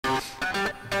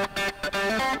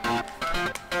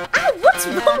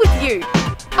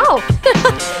Oh,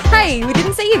 hey, we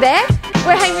didn't see you there.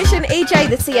 We're Hamish and EJ,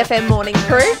 the CFM morning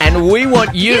crew. And we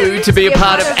want you to be a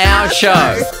part of our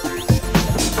show.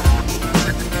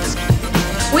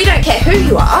 We don't care who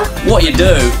you are, What you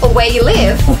do? or where you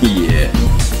live. Yeah.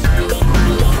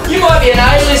 You might be an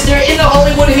A-lister in the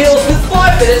Hollywood Hills with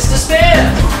 5 minutes to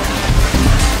spare.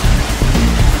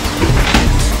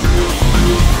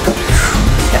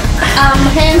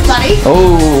 Hands, buddy.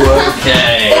 Oh,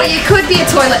 okay. Or you could be a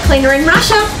toilet cleaner in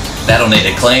Russia. That'll need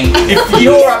a clean. If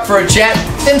you're up for a chat,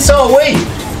 then so are we.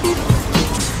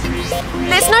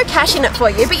 There's no cash in it for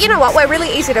you, but you know what? We're really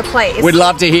easy to please. We'd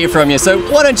love to hear from you, so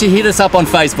why don't you hit us up on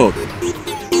Facebook?